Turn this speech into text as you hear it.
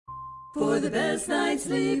For the best night's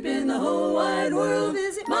sleep in the whole wide world,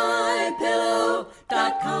 visit MyPillow.com.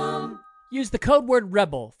 Use the code word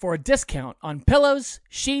REBEL for a discount on pillows,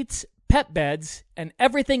 sheets, pet beds, and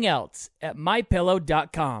everything else at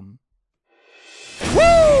MyPillow.com.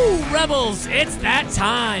 Woo! Rebels, it's that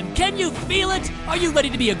time. Can you feel it? Are you ready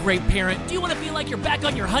to be a great parent? Do you want to feel like you're back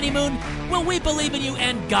on your honeymoon? Well, we believe in you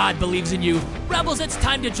and God believes in you. Rebels, it's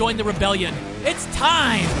time to join the rebellion. It's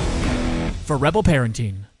time for Rebel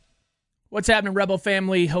Parenting. What's happening, Rebel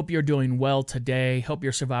family? Hope you're doing well today. Hope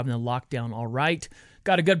you're surviving the lockdown all right.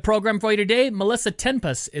 Got a good program for you today. Melissa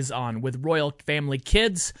Tempest is on with Royal Family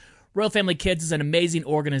Kids. Royal Family Kids is an amazing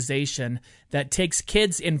organization that takes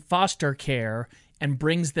kids in foster care and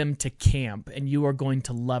brings them to camp, and you are going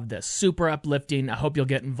to love this. Super uplifting. I hope you'll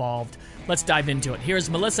get involved. Let's dive into it. Here's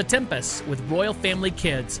Melissa Tempest with Royal Family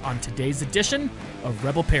Kids on today's edition of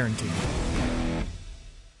Rebel Parenting.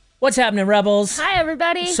 What's happening, Rebels? Hi,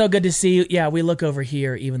 everybody. So good to see you. Yeah, we look over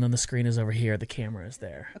here, even though the screen is over here. The camera is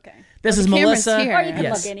there. Okay. This is Melissa. Here. Or you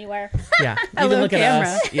can look anywhere. Yeah, you can look at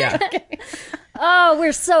us. Yeah. Okay. Oh,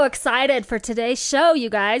 we're so excited for today's show,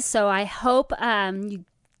 you guys. So I hope you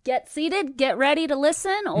get seated, get ready to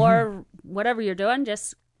listen, or whatever you're doing,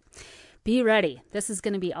 just be ready. This is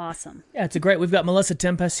going to be awesome. Yeah, it's a great. We've got Melissa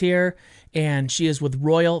Tempest here, and she is with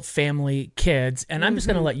Royal Family Kids. And I'm just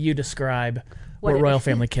going to let you describe what Royal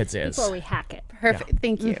Family Kids is. Before we hack it. Perfect. Yeah.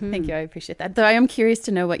 Thank you. Thank you. I appreciate that. Though I am curious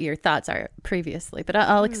to know what your thoughts are previously, but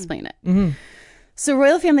I'll explain it. So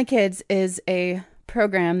Royal Family Kids is a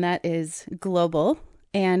program that is global,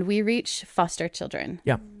 and we reach foster children.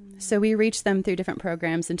 Yeah. So we reach them through different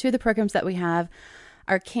programs, and two of the programs that we have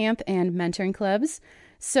are camp and mentoring clubs.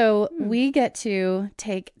 So we get to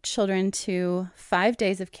take children to 5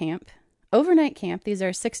 days of camp, overnight camp. These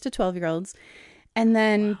are 6 to 12-year-olds. And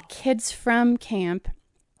then kids from camp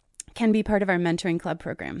can be part of our mentoring club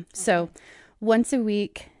program. Okay. So once a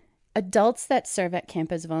week, adults that serve at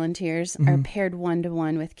camp as volunteers are paired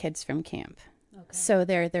one-to-one with kids from camp. Okay. So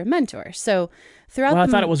they're their mentors. So throughout I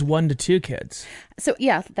thought it was 1 to 2 kids. So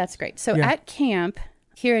yeah, that's great. So at camp,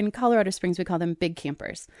 here in Colorado Springs, we call them big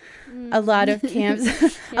campers. A lot of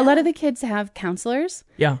camps, a lot of the kids have counselors.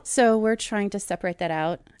 Yeah. So we're trying to separate that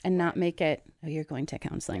out and not make it, oh, you're going to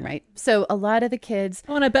counseling, right? So a lot of the kids.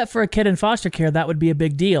 Oh, and I bet for a kid in foster care, that would be a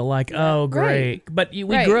big deal. Like, oh, great. Right. But we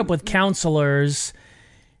grew up with counselors,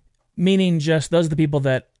 meaning just those are the people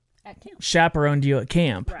that chaperoned you at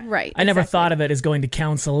camp. Right. I never thought of it as going to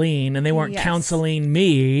counseling, and they weren't counseling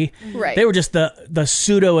me. Right. They were just the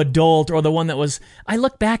pseudo adult, or the one that was, I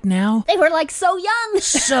look back now. They were like so young.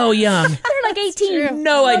 So young. They're like 18.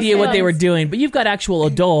 No idea what they were doing. But you've got actual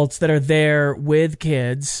adults that are there with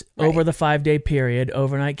kids over the 5-day period,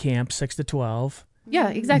 overnight camp, 6 to 12. Yeah,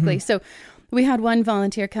 exactly. So we had one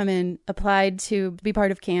volunteer come in, applied to be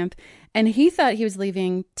part of camp, and he thought he was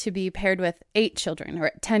leaving to be paired with 8 children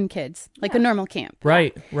or 10 kids, like a normal camp.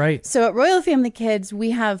 Right, right. So at Royal Family Kids,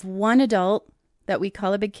 we have one adult that we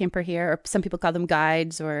call a big camper here, or some people call them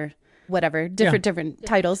guides or whatever, different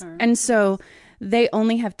titles. Terms. And so they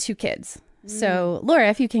only have 2 kids. So Laura,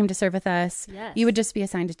 if you came to serve with us, you would just be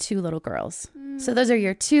assigned to 2 little girls. So those are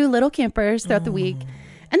your 2 little campers throughout the week.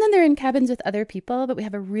 And then they're in cabins with other people, but we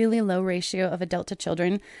have a really low ratio of adult to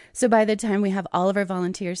children. So by the time we have all of our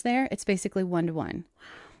volunteers there, it's basically 1-to-1.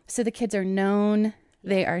 So the kids are known,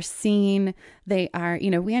 they are seen, they are,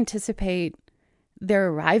 we anticipate their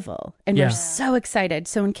arrival, and we're so excited.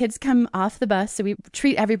 So when kids come off the bus, so we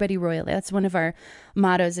treat everybody royally. That's one of our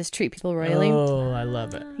mottos, is treat people royally. Oh, I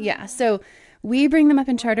love it. Yeah. So we bring them up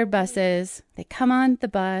in charter buses. They come on the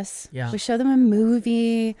bus. Yeah. We show them a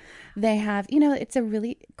movie. They have, it's a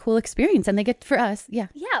really cool experience, and they get for us. Yeah.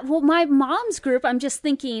 Yeah. Well, my mom's group, I'm just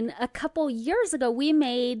thinking a couple years ago, we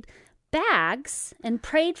made bags and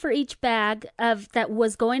prayed for each bag that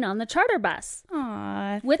was going on the charter bus.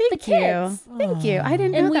 Aww, with the kids. Thank you. I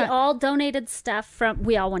didn't know that. And we all donated stuff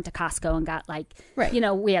we all went to Costco and got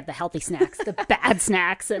we had the healthy snacks, the bad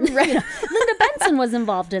snacks, and Linda Benson was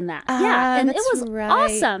involved in that. And it was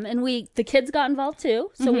awesome. And the kids got involved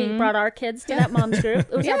too. So we brought our kids to that mom's group.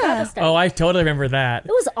 It was our Bible study. Oh, I totally remember that.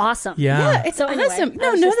 It was awesome. Yeah, it's awesome.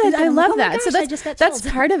 I love that. Gosh, so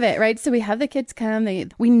that's part of it, right? So we have the kids come.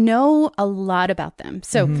 We know a lot about them.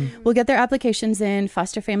 So we'll get their applications in.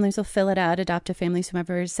 Foster families will fill it out. Adoptive families,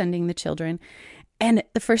 whomever is sending the children. And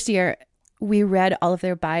the first year, we read all of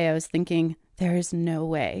their bios thinking, there's no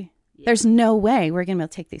way we're going to be able to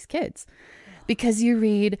take these kids. Because you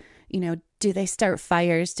read, do they start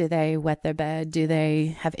fires? Do they wet their bed? Do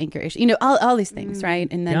they have anchor issues? All these things, right?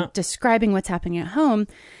 And then describing what's happening at home.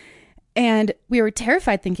 And we were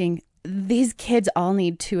terrified thinking, these kids all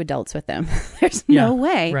need 2 adults with them. There's no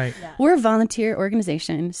way. Right. Yeah. We're a volunteer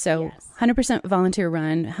organization, so 100% volunteer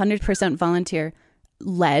run, 100% volunteer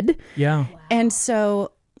led. Yeah. Wow. And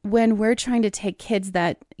so when we're trying to take kids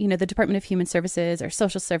that, you know, the Department of Human Services or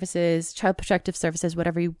Social Services, Child Protective Services,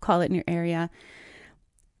 whatever you call it in your area,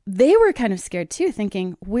 they were kind of scared too,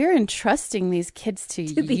 thinking we're entrusting these kids to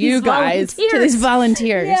you guys, to these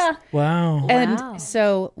volunteers. Yeah. Wow. And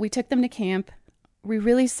so we took them to camp. We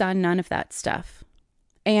really saw none of that stuff.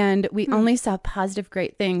 And we only saw positive,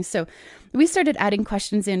 great things. So we started adding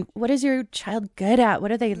questions in. What is your child good at? What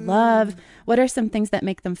do they love? What are some things that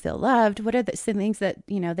make them feel loved? What are some things that,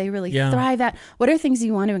 you know, they really thrive at? What are things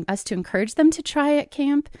you want us to encourage them to try at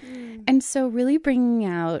camp? And so really bringing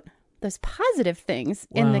out those positive things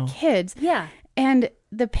in the kids. Yeah. And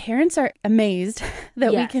the parents are amazed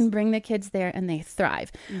that we can bring the kids there and they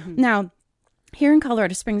thrive. Now, here in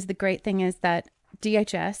Colorado Springs, the great thing is that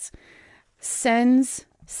DHS sends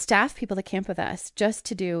staff people to camp with us just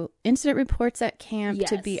to do incident reports at camp,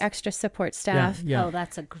 to be extra support staff. Yeah. Oh,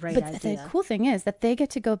 that's a great But idea. the cool thing is that they get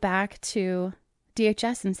to go back to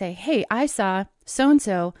DHS and say, hey, I saw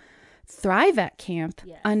so-and-so thrive at camp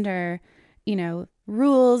under, you know,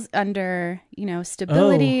 rules, under, you know,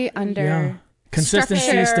 stability, under consistency,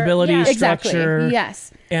 structure. stability, structure,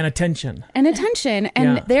 yes, and attention.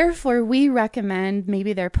 And therefore we recommend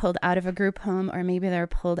maybe they're pulled out of a group home, or maybe they're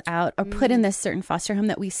pulled out or put in this certain foster home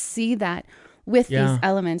that we see that with these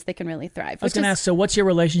elements they can really thrive. I was going to ask, so what's your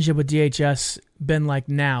relationship with DHS been like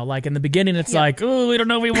now? Like in the beginning, it's like, oh, we don't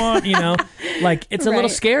know what we want, you know, like it's a little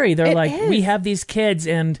scary. They're like, we have these kids,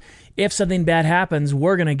 and if something bad happens,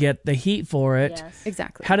 we're going to get the heat for it. Yes.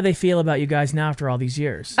 Exactly. How do they feel about you guys now after all these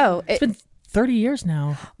years? Oh, it's been 30 years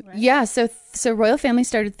now. Yeah. So Royal Family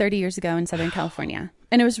started 30 years ago in Southern California.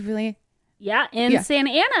 And it was really... in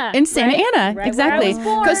Santa Ana. In Santa Ana, Right exactly. where I was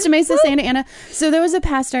born. Costa Mesa, Santa Ana. So there was a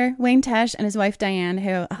pastor, Wayne Tesh, and his wife, Diane,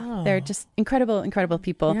 who, they're just incredible, incredible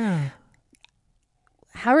people. Yeah.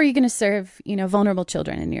 How are you going to serve, you know, vulnerable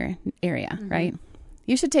children in your area, right?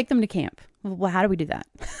 You should take them to camp. Well, how do we do that?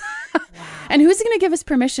 And who's going to give us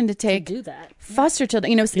permission to take do that. foster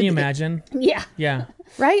children? You know, Can you imagine? Yeah. Yeah.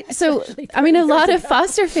 right? So, I mean, a lot of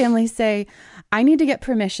foster families say, I need to get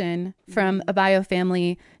permission from a bio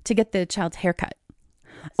family to get the child's haircut.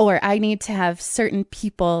 Or I need to have certain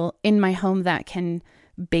people in my home that can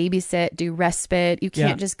babysit, do respite. You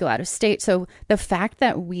can't just go out of state. So the fact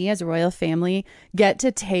that we as a Royal Family get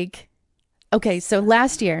to take, so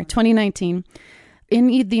last year, 2019, in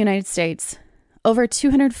the United States, over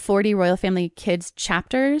 240 Royal Family Kids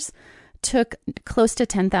chapters took close to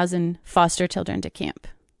 10,000 foster children to camp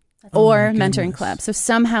or mentoring clubs. So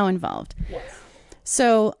somehow involved. Yes.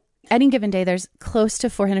 So any given day, there's close to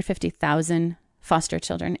 450,000 foster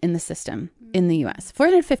children in the system in the U.S.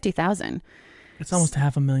 450,000. It's almost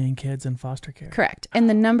 500,000 kids in foster care. Correct. And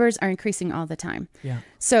the numbers are increasing all the time. Yeah.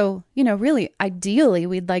 So, you know, really, ideally,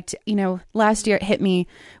 we'd like to, you know, last year it hit me,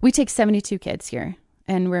 we take 72 kids here,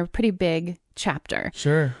 and we're a pretty big chapter.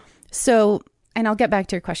 Sure. So, and I'll get back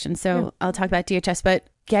to your question. So I'll talk about DHS, but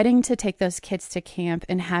getting to take those kids to camp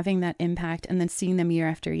and having that impact and then seeing them year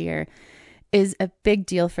after year is a big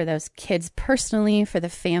deal for those kids personally, for the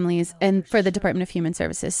families, and for the Department of Human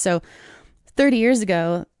Services. So 30 years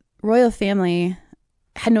ago, Royal Family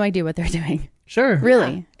had no idea what they were doing. Sure.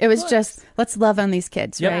 Really. It was just, let's love on these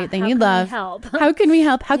kids, right? They need love. How can we help? How can we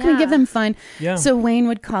help? How can we give them fun? Yeah. So Wayne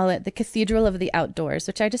would call it the Cathedral of the Outdoors,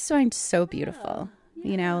 which I just find so beautiful.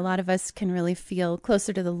 You know, a lot of us can really feel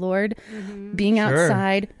closer to the Lord being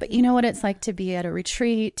outside. But you know what it's like to be at a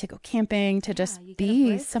retreat, to go camping, to just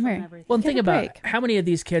be somewhere. Well, and think about how many of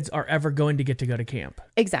these kids are ever going to get to go to camp.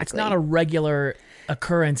 Exactly. It's not a regular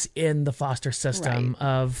occurrence in the foster system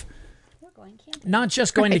of not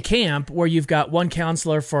just going to camp where you've got one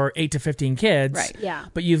counselor for 8 to 15 kids, Right. Yeah.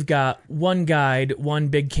 but you've got one guide, one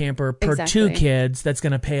big camper per Exactly. 2 kids that's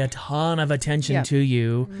going to pay a ton of attention to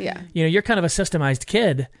you. Yeah. You know, you're kind of a systemized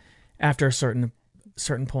kid after a certain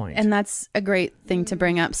point. And that's a great thing to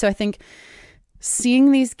bring up. So I think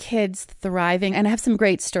seeing these kids thriving, and I have some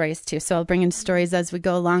great stories too, so I'll bring in stories as we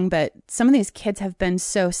go along, but some of these kids have been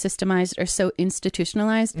so systemized or so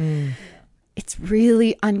institutionalized. It's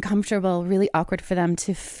really uncomfortable, really awkward for them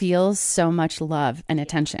to so much love and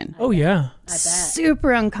attention. Oh, yeah. I bet.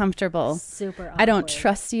 Super uncomfortable. Super awkward. I don't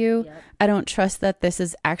trust you. Yep. I don't trust that this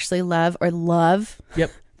is actually love or love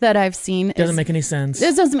Yep. that I've seen. Doesn't make any sense.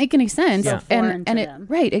 This doesn't make any sense. Yeah. Foreign to And it, them.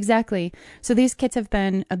 right, exactly. So these kids have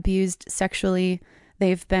been abused sexually.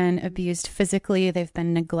 They've been abused physically. They've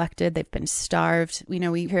been neglected. They've been starved. You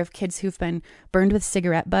know, we hear of kids who've been burned with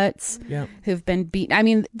cigarette butts, Yeah. who've been beaten. I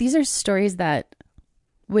mean, these are stories that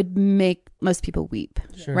would make most people weep,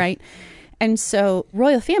 right? And so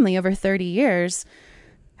Royal Family over 30 years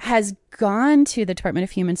has gone to the Department of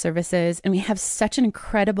Human Services, and we have such an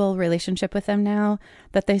incredible relationship with them now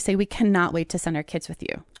that they say we cannot wait to send our kids with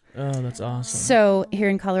you. Oh, that's awesome. So here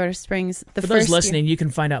in Colorado Springs, for those listening, you can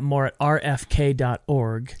find out more at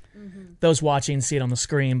rfk.org. Those watching see it on the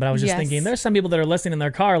screen, but I was just thinking there's some people that are listening in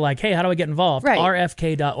their car like, hey, how do I get involved? Right.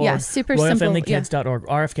 rfk.org. Yeah, super simple. RoyalFamilyKids.org.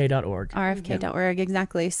 rfk.org. rfk.org,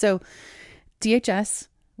 exactly. So DHS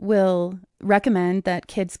will recommend that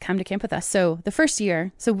kids come to camp with us. So the first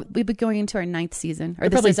year, so we've been going into our 9th season. They're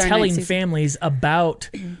probably telling families about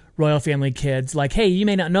Royal Family Kids, like, hey, you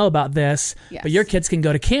may not know about this, but your kids can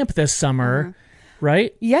go to camp this summer,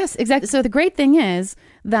 right? Yes, exactly. So the great thing is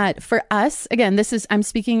that for us, again, I'm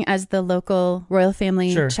speaking as the local Royal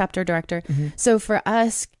Family chapter director. So for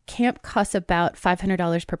us, camp costs about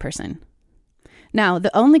 $500 per person. Now,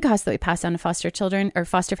 the only cost that we pass on to foster children or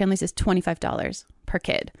foster families is $25 per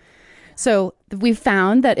kid. So we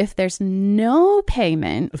found that if there's no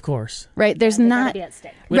payment, of course, right? There's not be at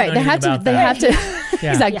stake. Right. They have to.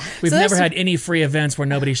 Exactly. Yeah. We've never had any free events where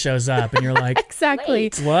nobody shows up, and you're like, exactly.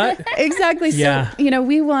 Wait. What? Exactly. So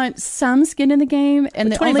we want some skin in the game, and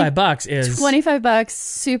but $25 is $25.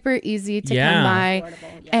 Super easy to come by,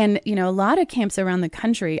 and a lot of camps around the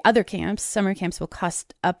country, other camps, summer camps will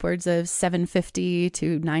cost upwards of $750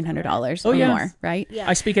 to $900 or more. Right. Yeah.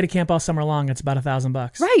 I speak at a camp all summer long. It's about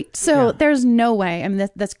 $1,000. Right. So there's no way. I mean,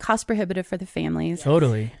 that's cost prohibitive for the families.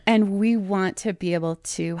 Totally. And we want to be able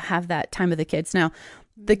to have that time with the kids. Now,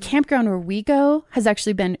 the campground where we go has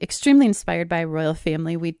actually been extremely inspired by Royal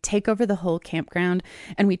Family. We take over the whole campground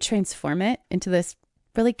and we transform it into this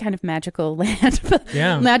really kind of magical land,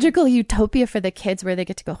 magical utopia for the kids where they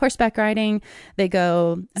get to go horseback riding, they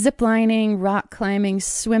go zip lining, rock climbing,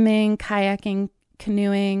 swimming, kayaking,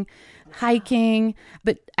 canoeing, hiking.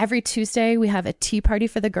 But every Tuesday we have a tea party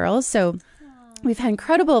for the girls. So we've had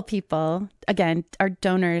incredible people. Again, our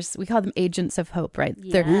donors, we call them agents of hope, right?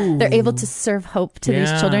 Yeah. They're able to serve hope to these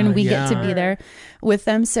children, and we get to be there with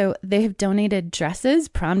them. So they have donated dresses,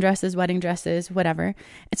 prom dresses, wedding dresses, whatever.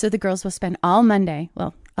 And so the girls will spend all Monday,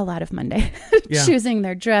 well, a lot of Monday, choosing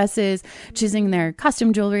their dresses, choosing their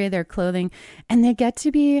costume jewelry, their clothing, and they get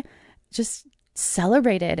to be just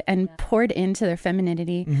celebrated and poured into their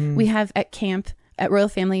femininity. We have at camp, at Royal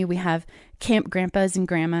Family, we have camp grandpas and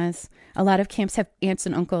grandmas. A lot of camps have aunts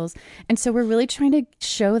and uncles. And so we're really trying to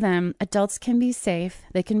show them adults can be safe.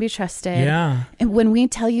 They can be trusted. Yeah. And when we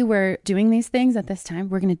tell you we're doing these things at this time,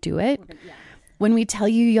 we're going to do it. When we tell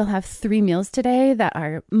you you'll have 3 meals today that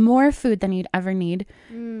are more food than you'd ever need,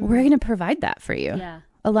 we're going to provide that for you. Yeah.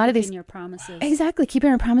 A lot of these keeping your promises. Exactly,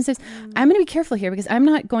 keeping our promises. I'm going to be careful here because I'm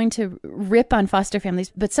not going to rip on foster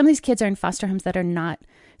families, but some of these kids are in foster homes that are not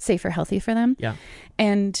safe or healthy for them. Yeah.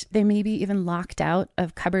 And they may be even locked out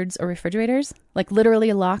of cupboards or refrigerators, like literally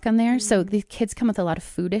a lock on there. So these kids come with a lot of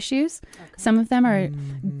food issues. Okay. Some of them are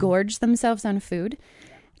gorge themselves on food,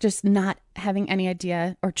 just not having any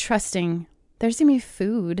idea or trusting there's going to be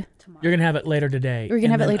food. Tomorrow. You're going to have it later today. We're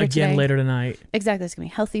going to have it later today. Again later tonight. Exactly. It's going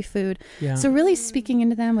to be healthy food. Yeah. So really speaking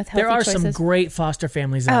into them with healthy choices. There are some great foster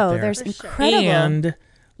families out there. Oh, there's incredible. And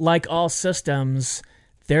like all systems,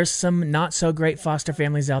 there's some not so great foster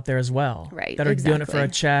families out there as well. Right. That are doing it for a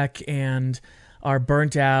check and are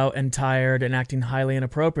burnt out and tired and acting highly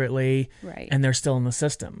inappropriately. Right. And they're still in the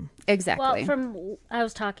system. Exactly. Well, I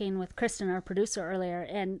was talking with Kristen, our producer, earlier,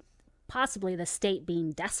 and possibly the state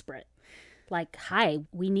being desperate. Like, hi,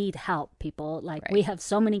 we need help, people. Like, we have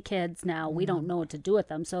so many kids now, we don't know what to do with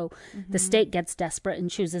them. So the state gets desperate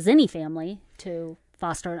and chooses any family to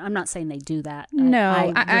foster. I'm not saying they do that. No, I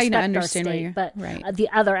understand our state, but the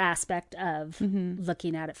other aspect of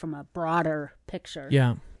looking at it from a broader picture.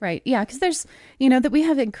 Yeah. Right. Yeah. Because there's,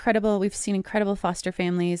 that we've seen incredible foster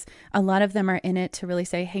families. A lot of them are in it to really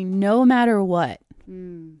say, hey, no matter what,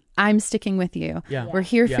 I'm sticking with you. Yeah. We're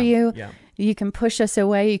here for you. Yeah. You can push us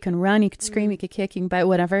away. You can run. You can scream. You can kick. You can bite.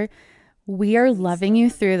 Whatever. We are loving you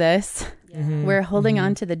through this. Yeah. We're holding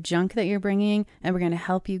on to the junk that you're bringing, and we're going to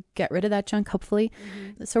help you get rid of that junk, hopefully.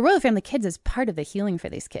 So Royal Family Kids is part of the healing for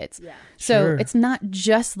these kids. Yeah. So it's not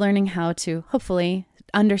just learning how to, hopefully,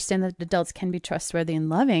 understand that adults can be trustworthy and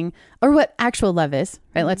loving, or what actual love is,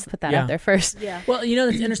 right? Let's put that out there first. Yeah. Well, the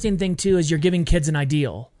interesting thing, too, is you're giving kids an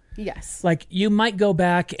ideal. Yes. Like, you might go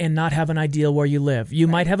back and not have an ideal where you live. You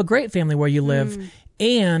might have a great family where you live,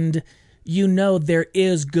 and there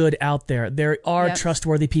is good out there. There are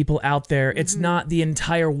trustworthy people out there. It's not the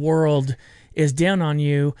entire world is down on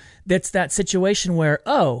you. That's that situation where,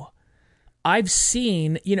 I've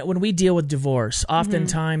seen, when we deal with divorce,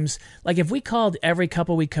 oftentimes, like if we called every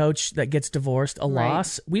couple we coach that gets divorced a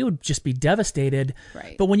loss, we would just be devastated.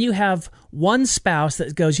 Right. But when you have one spouse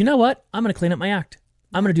that goes, you know what, I'm going to clean up my act.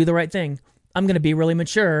 I'm going to do the right thing. I'm going to be really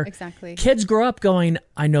mature. Exactly. Kids grow up going,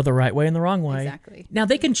 I know the right way and the wrong way. Exactly. Now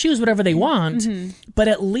they can choose whatever they want, but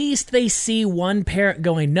at least they see one parent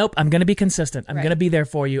going, nope, I'm going to be consistent. I'm going to be there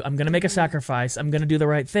for you. I'm going to make a sacrifice. I'm going to do the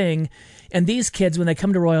right thing. And these kids, when they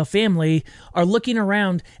come to Royal Family, are looking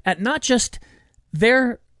around at not just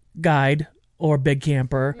their guide or big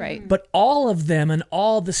camper, but all of them and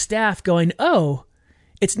all the staff going, oh,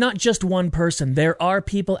 it's not just one person. There are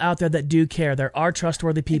people out there that do care. There are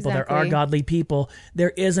trustworthy people. There are godly people.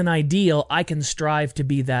 There is an ideal. I can strive to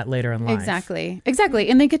be that later in life. Exactly.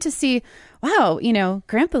 And they get to see, wow,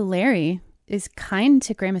 Grandpa Larry is kind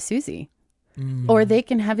to Grandma Susie. Or they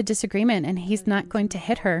can have a disagreement and he's not going to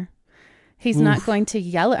hit her. He's not going to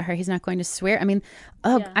yell at her. He's not going to swear. I mean,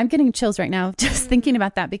 I'm getting chills right now just thinking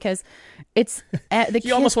about that, because it's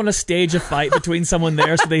you almost want to stage a fight between someone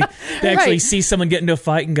there, so they actually see someone get into a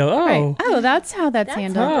fight and go, oh, that's how that's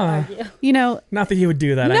handled. Not that you would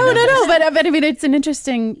do that. No, but I mean, it's an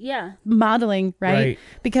interesting modeling, right?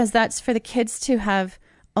 Because that's for the kids to have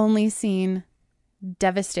only seen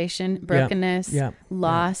devastation, brokenness,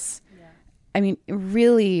 loss. I mean,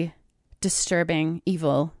 really disturbing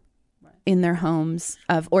evil in their homes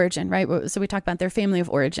of origin, right? So we talk about their family of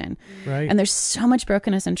origin. Right. And there's so much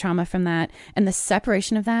brokenness and trauma from that, and the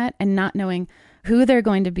separation of that, and not knowing who they're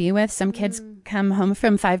going to be with. Some kids come home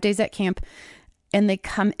from 5 days at camp and they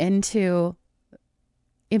come into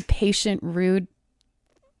impatient, rude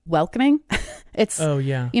welcoming.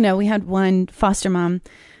 We had one foster mom.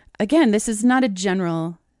 Again, this is not a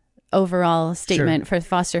general overall statement for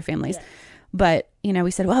foster families. Yeah. But,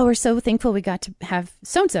 we said, well, we're so thankful we got to have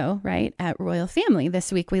so-and-so, right, at Royal Family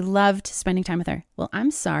this week. We loved spending time with her. Well,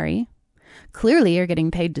 I'm sorry. Clearly, you're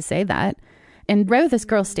getting paid to say that. And right with this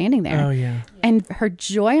girl standing there. Oh, yeah. And her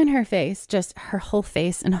joy on her face, just her whole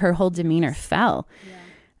face and her whole demeanor fell. Yeah.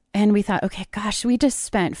 And we thought, okay, gosh, we just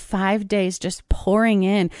spent 5 days just pouring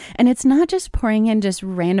in. And it's not just pouring in just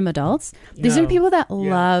random adults. These are people that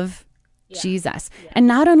love Jesus. Yeah. And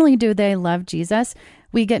not only do they love Jesus,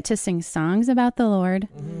 we get to sing songs about the Lord.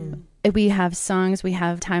 We have songs, we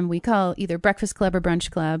have time we call either breakfast club or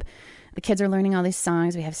brunch club. The kids are learning all these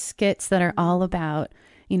songs. We have skits that are all about,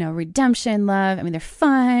 redemption, love. I mean, they're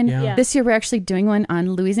fun. Yeah. This year we're actually doing one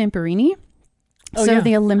on Louis Zamperini.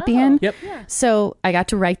 The Olympian. Yep. Yeah. So I got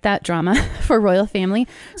to write that drama for Royal Family.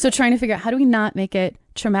 So trying to figure out, how do we not make it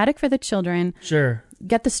traumatic for the children? Sure.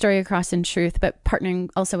 Get the story across in truth, but partnering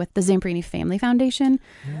also with the Zamperini Family Foundation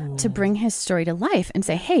to bring his story to life and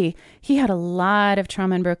say, hey, he had a lot of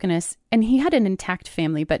trauma and brokenness, and he had an intact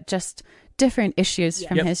family, but just different issues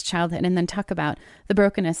from his childhood. And then talk about the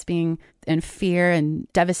brokenness being in fear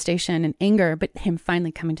and devastation and anger, but him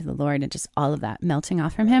finally coming to the Lord and just all of that melting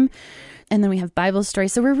off from him. And then we have Bible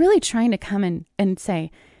stories. So we're really trying to come in and say,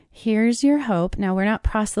 here's your hope. Now, we're not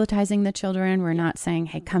proselytizing the children. We're not saying,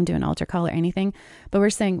 hey, come do an altar call or anything. But we're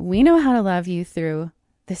saying, we know how to love you through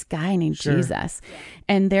this guy named Jesus. Yeah.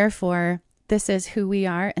 And therefore, this is who we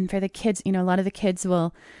are. And for the kids, a lot of the kids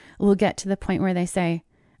will get to the point where they say,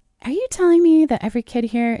 are you telling me that every kid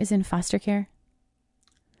here is in foster care?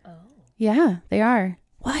 Oh. Yeah, they are.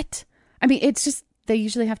 What? I mean, it's just, they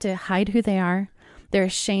usually have to hide who they are. They're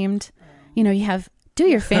ashamed. You do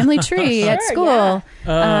your family tree at school.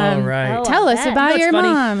 Yeah. Right. Tell us about your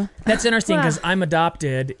mom. That's interesting, because I'm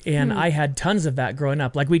adopted, and I had tons of that growing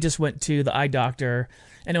up. Like, we just went to the eye doctor,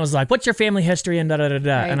 and it was like, what's your family history, and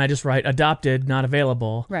da-da-da-da. Right. And I just write, adopted, not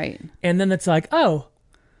available. Right. And then it's like, oh.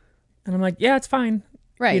 And I'm like, yeah, it's fine.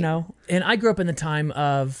 Right. And I grew up in the time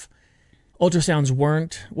of ultrasounds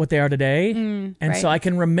weren't what they are today. And so I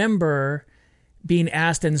can remember being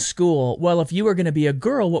asked in school, well, if you were going to be a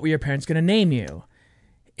girl, what were your parents going to name you?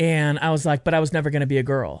 And I was like, but I was never going to be a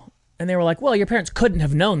girl. And they were like, well, your parents couldn't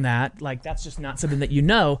have known that. Like, that's just not something that you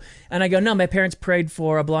know. And I go, no, my parents prayed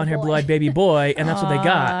for a blonde-haired, blue-eyed baby boy, and that's what they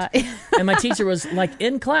got. And my teacher was like,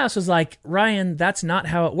 in class, was like, Ryan, that's not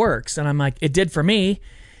how it works. And I'm like, it did for me.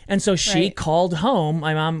 And so she called home.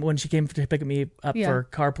 My mom, when she came to pick me up for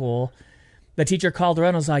carpool, the teacher called her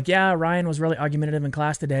and was like, yeah, Ryan was really argumentative in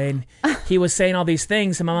class today. And he was saying all these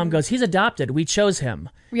things. And my mom goes, he's adopted. We chose him.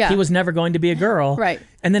 Yeah. He was never going to be a girl. Right.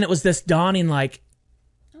 And then it was this dawning like,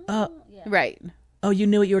 right. Oh, you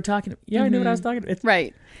knew what you were talking about. Yeah, I knew what I was talking about.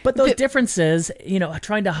 Right. But those differences,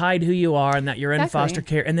 trying to hide who you are and that you're in foster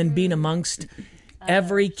care, and then being amongst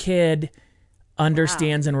every kid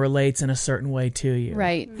understands and relates in a certain way to you.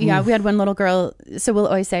 Right. Yeah. We had one little girl. So we'll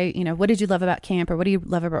always say, what did you love about camp, or what do you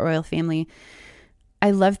love about Royal Family?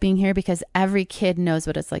 I love being here because every kid knows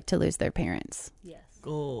what it's like to lose their parents. Yes.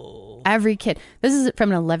 Oh. Every kid. This is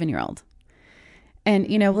from an 11-year-old. And,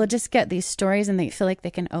 we'll just get these stories and they feel like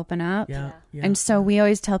they can open up. Yeah. And so we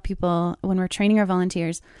always tell people when we're training our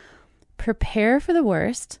volunteers, prepare for the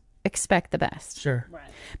worst, expect the best. Sure. Right.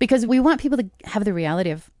 Because we want people to have the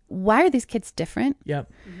reality of, why are these kids different?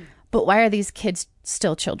 Yep. But why are these kids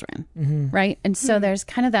still children? Right. And so there's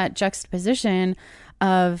kind of that juxtaposition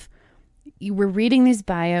of, we're reading these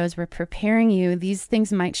bios, we're preparing you. These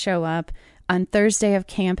things might show up on Thursday of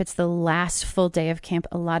camp. It's the last full day of camp.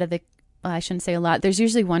 I shouldn't say a lot. There's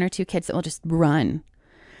usually one or two kids that will just run.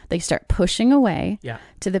 They start pushing away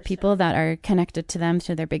to the people that are connected to them,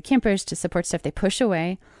 to their big campers, to support stuff. They push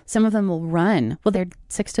away. Some of them will run. Well, they're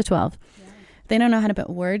 6 to 12. Yeah. They don't know how to put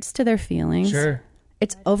words to their feelings. Sure.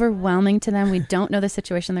 It's overwhelming to them. We don't know the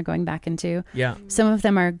situation they're going back into. Yeah. Some of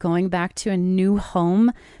them are going back to a new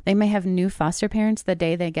home. They may have new foster parents the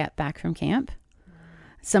day they get back from camp.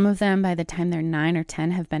 Some of them, by the time they're 9 or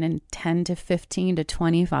 10, have been in 10 to 15 to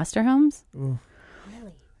 20 foster homes. Ooh.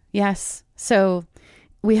 Really? Yes. So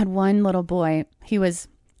we had one little boy. He was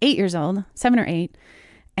 8 years old, 7 or 8,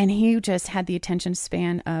 and he just had the attention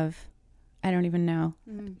span of, I don't even know,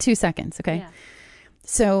 2 seconds. Okay. Yeah.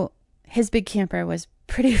 So his big camper was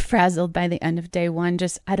pretty frazzled by the end of day one.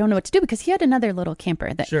 Just, I don't know what to do, because he had another little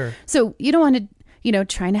camper. Sure. So you don't want to,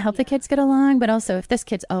 trying to help the kids get along, but also if this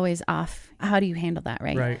kid's always off, how do you handle that?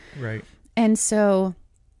 Right. Right. And so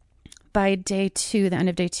by day 2, the end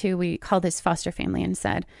of day 2, we called his foster family and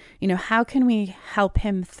said, how can we help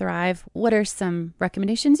him thrive? What are some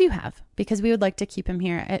recommendations you have? Because we would like to keep him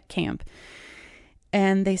here at camp.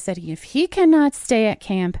 And they said, if he cannot stay at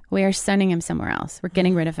camp, we are sending him somewhere else. We're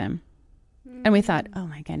getting rid of him. And we thought, oh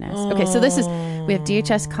my goodness. Okay, so we have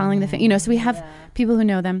DHS calling the, so we have people who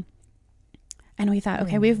know them. And we thought,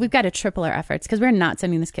 okay, we've got to triple our efforts, because we're not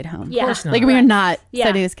sending this kid home. Yeah. Of course not. Like, we are not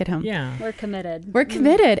sending this kid home. Yeah. We're committed. We're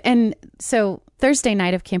committed. And so Thursday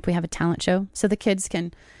night of camp, we have a talent show. So the kids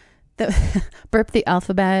can burp the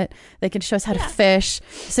alphabet. They can show us how to fish,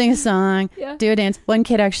 sing a song, do a dance. One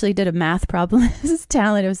kid actually did a math problem. This is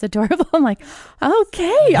talent. It was adorable. I'm like,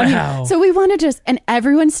 okay. Wow. So we want to and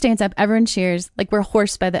everyone stands up, everyone cheers. Like, we're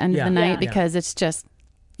hoarse by the end of the night, because it's just,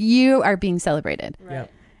 you are being celebrated. Right.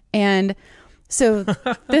 Yep. And so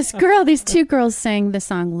these 2 girls sang the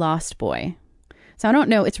song Lost Boy. So I don't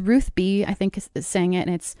know. It's Ruth B, I think, is sang it.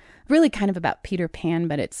 And it's really kind of about Peter Pan,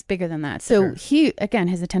 but it's bigger than that. So he, again,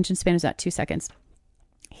 his attention span is about 2 seconds.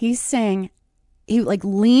 He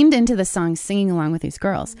leaned into the song, singing along with these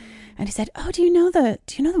girls. And he said, oh, do you know the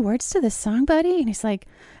words to this song, buddy? And he's like,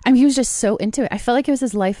 he was just so into it. I felt like it was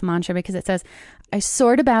his life mantra, because it says, I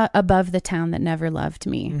soared about above the town that never loved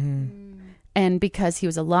me. Mm-hmm. And because he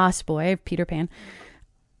was a lost boy, Peter Pan,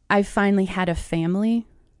 I finally had a family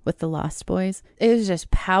with the Lost Boys. It was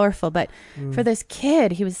just powerful. But for this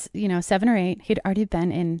kid, he was, 7 or 8. He'd already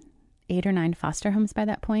been in 8 or 9 foster homes by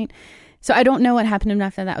that point. So I don't know what happened to him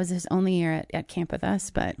after that. Was his only year at camp with us.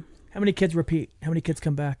 But how many kids repeat? How many kids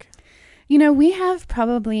come back? We have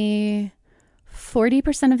probably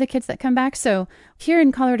 40% of the kids that come back. So here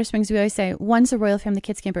in Colorado Springs, we always say, once a Royal Family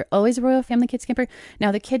Kids camper, always a Royal Family Kids camper.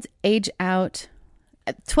 Now the kids age out.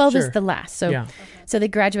 12 is the last. So so they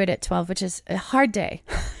graduate at 12, which is a hard day.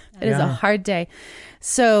 It is a hard day.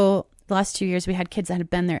 So the last 2 years, we had kids that had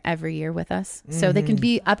been there every year with us. So they can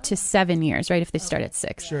be up to 7 years, right, if they start at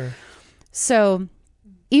 6. Sure. So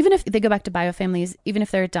even if they go back to bio families, even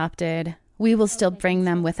if they're adopted, we will still bring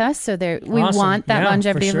them with us. So we want that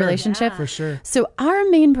longevity of relationship. For sure. So our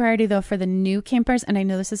main priority, though, for the new campers, and I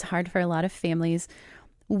know this is hard for a lot of families,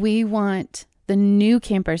 we want the new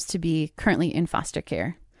campers to be currently in foster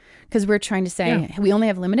care, because we're trying to say we only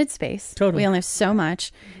have limited space. Totally. We only have so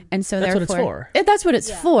much. And so that's therefore, what it's for. That's what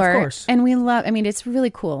it's for. Of course. And we love, it's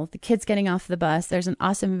really cool. The kids getting off the bus. There's an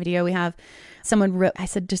awesome video we have. Someone wrote, I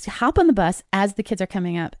said, just hop on the bus as the kids are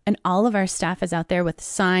coming up. And all of our staff is out there with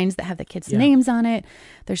signs that have the kids' names on it.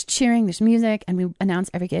 There's cheering, there's music. And we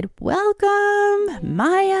announce every kid, welcome,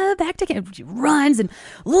 Maya, back to camp. She runs and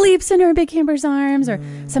leaps into her big camper's arms. Or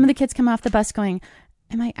some of the kids come off the bus going,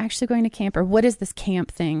 am I actually going to camp? Or what is this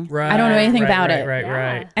camp thing? Right, I don't know anything about it.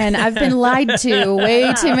 Right. And I've been lied to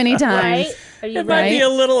way too many times. Right? Are you It might be a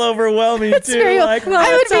little overwhelming, It's too. very, I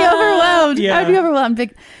would be overwhelmed. Yeah. I would be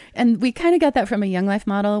overwhelmed. And we kind of got that from a Young Life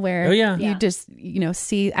model where you just,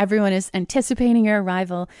 see everyone is anticipating your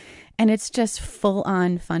arrival. And it's just full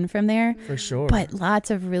on fun from there. For sure. But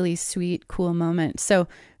lots of really sweet, cool moments. So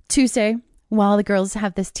Tuesday, while the girls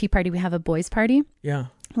have this tea party, we have a boys' party. Yeah.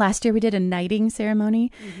 Last year we did a knighting ceremony,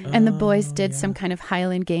 and the boys did some kind of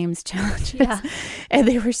Highland Games challenges. Yeah. And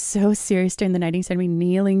they were so serious during the knighting ceremony,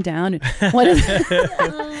 kneeling down. And one of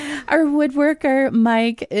our woodworker,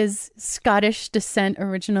 Mike, is Scottish descent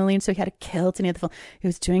originally, and so he had a kilt and he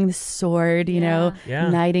was doing the sword, you know,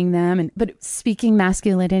 knighting them, but speaking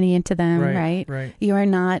masculinity into them, right? Right. You are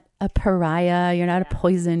not a pariah. You're not a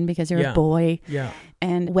poison because you're a boy. Yeah.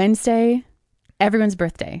 And Wednesday, everyone's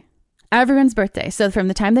birthday. Everyone's birthday. So from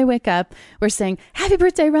the time they wake up, we're saying, happy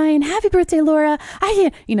birthday, Ryan. Happy birthday, Laura.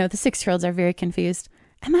 The 6-year-olds are very confused.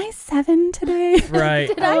 Am I 7 today?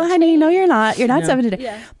 Right. Honey, no, you're not. You're not 7 today.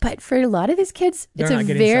 Yeah. But for a lot of these kids, they're never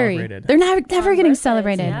getting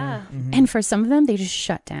celebrated. Yeah. Mm-hmm. And for some of them, they just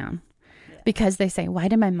shut down because they say, why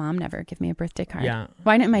did my mom never give me a birthday card? Yeah.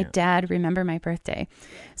 Why didn't my dad remember my birthday?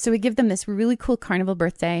 So we give them this really cool carnival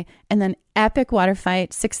birthday and then epic water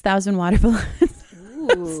fight, 6,000 water balloons.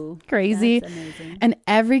 Ooh, crazy. Amazing. And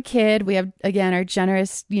every kid, we have, again, our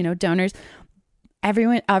generous, donors.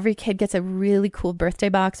 Every kid gets a really cool birthday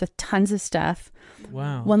box with tons of stuff.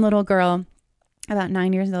 Wow. One little girl, about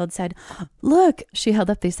 9 years old, said, look, she held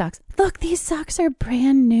up these socks. Look, these socks are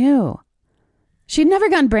brand new. She'd never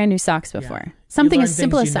gotten brand new socks before. Yeah. Something as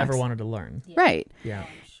simple as you socks. never wanted to learn. Yeah. Right. Yeah.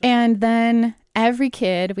 And then every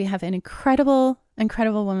kid, we have an incredible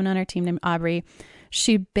woman on our team named Aubrey.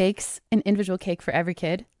 She bakes an individual cake for every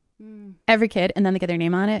kid, and then they get their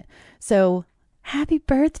name on it. So happy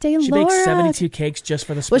birthday, Laura. She bakes 72 cakes just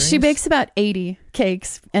for the Springs? Well, she bakes about 80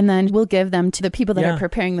 cakes, and then we'll give them to the people that are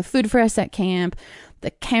preparing the food for us at camp,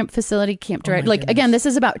 the camp facility, camp director. Again, this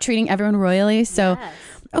is about treating everyone royally. So,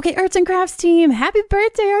 okay, arts and crafts team, happy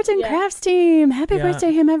birthday, arts and crafts team, happy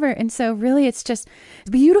birthday, whomever. And so really it's just a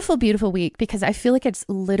beautiful, beautiful week because I feel like it's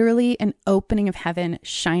literally an opening of heaven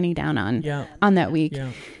shining down on that week.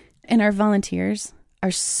 Yeah. And our volunteers are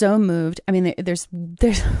so moved. I mean, there's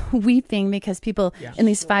weeping because people in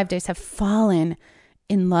these 5 days have fallen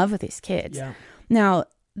in love with these kids. Yeah. Now,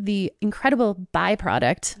 the incredible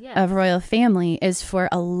byproduct of Royal Family is for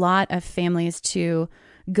a lot of families to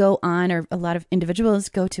go on, or a lot of individuals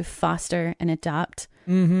go to foster and adopt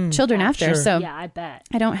children after. Sure. So I bet.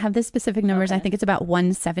 I don't have the specific numbers. Okay. I think it's about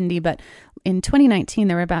 170, but in 2019,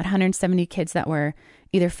 there were about 170 kids that were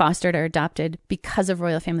either fostered or adopted because of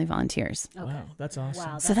Royal Family volunteers. Okay. Wow, that's awesome.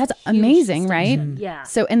 Wow, so that's amazing, right? Yeah.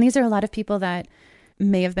 So, and these are a lot of people that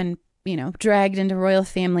may have been, dragged into Royal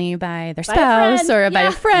Family by their spouse or by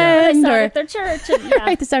a friend or at their church.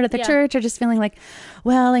 Right, they started at the church, or just feeling like,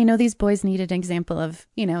 well, I know these boys needed an example of,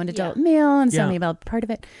 an adult male, and so maybe I'll be part of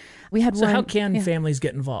it. We had how can families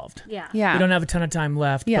get involved? Yeah. We don't have a ton of time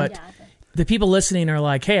left, but the people listening are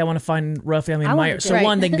like, hey, I want to find Royal Family in my area. So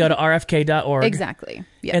one, they can go to rfk.org. Exactly.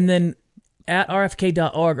 Yeah. And then at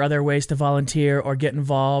rfk.org, are there ways to volunteer or get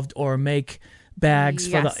involved or make bags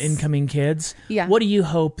for the incoming kids? Yeah. What do you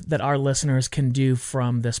hope that our listeners can do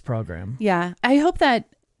from this program? Yeah. I hope that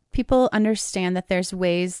people understand that there's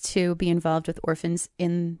ways to be involved with orphans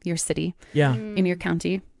in your city, in your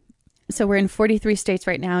county. So we're in 43 states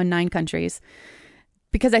right now in 9 countries,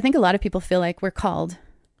 because I think a lot of people feel like we're called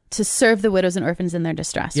to serve the widows and orphans in their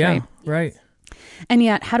distress, right? Right. And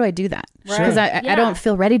yet, how do I do that? Because I don't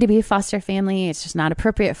feel ready to be a foster family. It's just not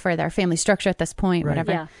appropriate for their family structure at this point,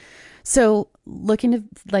 whatever. Yeah. So looking to,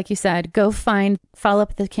 like you said, follow up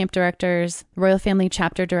with the camp directors, Royal Family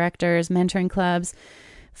chapter directors, mentoring clubs.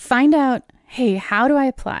 Find out, hey, how do I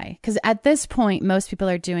apply? Because at this point, most people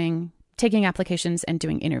are taking applications and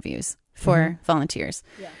doing interviews for volunteers.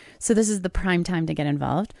 Yeah. So this is the prime time to get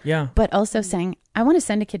involved. Yeah. But also saying, I want to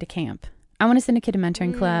send a kid to camp. I want to send a kid to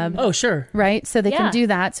mentoring club. Oh, sure. Right? So they can do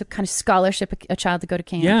that. So kind of scholarship a child to go to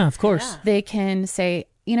camp. Yeah, of course. Yeah. They can say,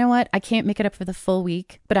 you know what? I can't make it up for the full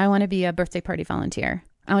week, but I want to be a birthday party volunteer.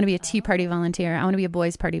 I want to be a tea party volunteer. I want to be a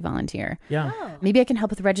boys party volunteer. Yeah. Oh. Maybe I can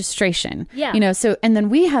help with registration. Yeah. So, and then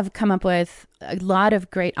we have come up with a lot of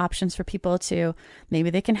great options for people to,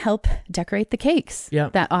 maybe they can help decorate the cakes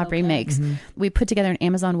that Aubrey makes. Mm-hmm. We put together an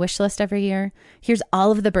Amazon wish list every year. Here's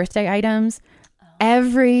all of the birthday items.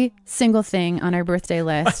 Every single thing on our birthday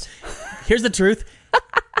list. Here's the truth.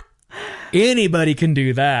 Anybody can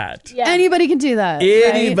do that. Yeah. Anybody can do that.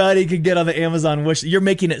 Anybody can get on the Amazon wish. You're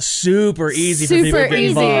making it super easy for people to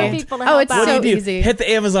get involved. It's so easy. Hit the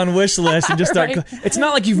Amazon wish list and just start. It's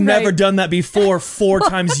not like you've never done that before 4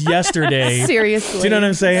 times yesterday. Seriously. Do you know what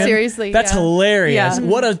I'm saying? Seriously. That's hilarious. Yeah.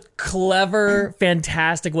 What a clever,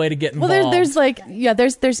 fantastic way to get involved. Well,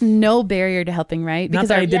 there's no barrier to helping, right?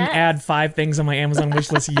 Because I didn't add 5 things on my Amazon wish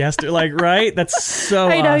list yesterday. Right? That's so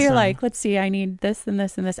I know, awesome. you're like, let's see, I need this and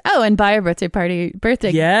this and this. Oh, and buy our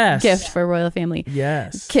birthday gift for Royal Family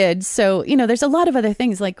kids. So, there's a lot of other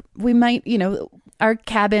things. Like we might, our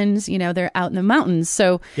cabins, they're out in the mountains.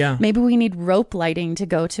 So maybe we need rope lighting to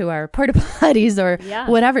go to our porta potties or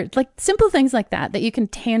whatever. Like simple things like that you can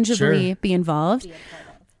tangibly be involved.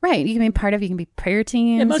 Right. You can be part of, you can be prayer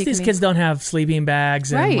teams. Yeah, most of these kids don't have sleeping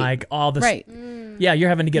bags and like all this. Right. Yeah, you're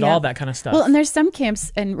having to get all that kind of stuff. Well, and there's some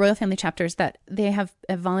camps and Royal Family chapters that they have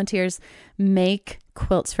volunteers make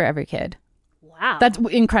quilts for every kid. Wow. That's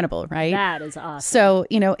incredible, right? That is awesome. So,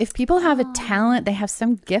 if people have a talent, they have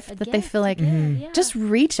some gift that they feel like, just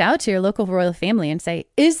reach out to your local Royal Family and say,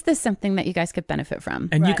 is this something that you guys could benefit from?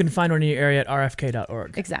 And you can find one in your area at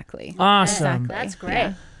rfk.org. Exactly. Awesome. Exactly. That's great.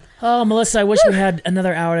 Yeah. Oh, Melissa, I wish we had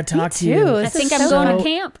another hour to talk to you. I think I'm going to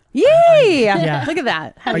camp. Yay! Look at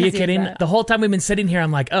that. Are you kidding? The whole time we've been sitting here,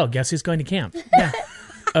 I'm like, oh, guess who's going to camp? Yeah.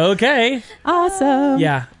 Okay. Awesome.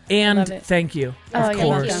 Yeah. And thank you. Of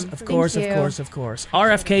course.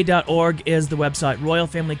 RFK.org is the website. Royal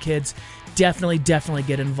Family Kids, definitely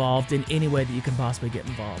get involved in any way that you can possibly get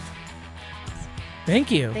involved.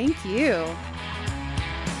 Thank you. Thank you.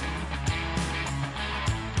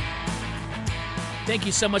 Thank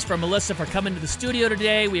you so much for Melissa for coming to the studio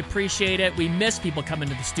today. We appreciate it. We miss people coming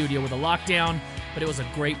to the studio with a lockdown, but it was a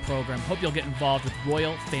great program. Hope you'll get involved with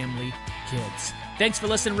Royal Family Kids. Thanks for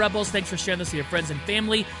listening, Rebels. Thanks for sharing this with your friends and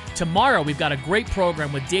family. Tomorrow, we've got a great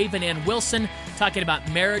program with Dave and Ann Wilson talking about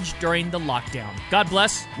marriage during the lockdown. God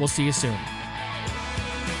bless. We'll see you soon.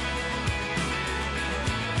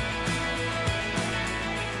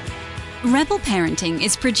 Rebel Parenting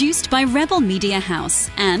is produced by Rebel Media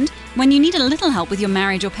House, and when you need a little help with your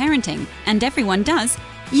marriage or parenting, and everyone does,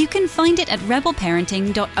 you can find it at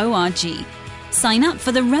rebelparenting.org. Sign up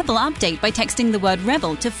for the Rebel Update by texting the word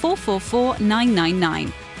REBEL to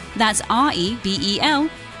 444999. That's REBEL,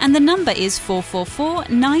 and the number is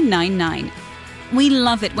 444999. We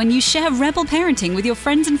love it when you share Rebel Parenting with your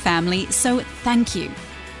friends and family, so thank you.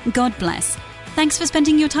 God bless. Thanks for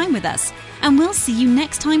spending your time with us, and we'll see you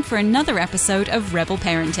next time for another episode of Rebel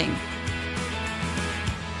Parenting.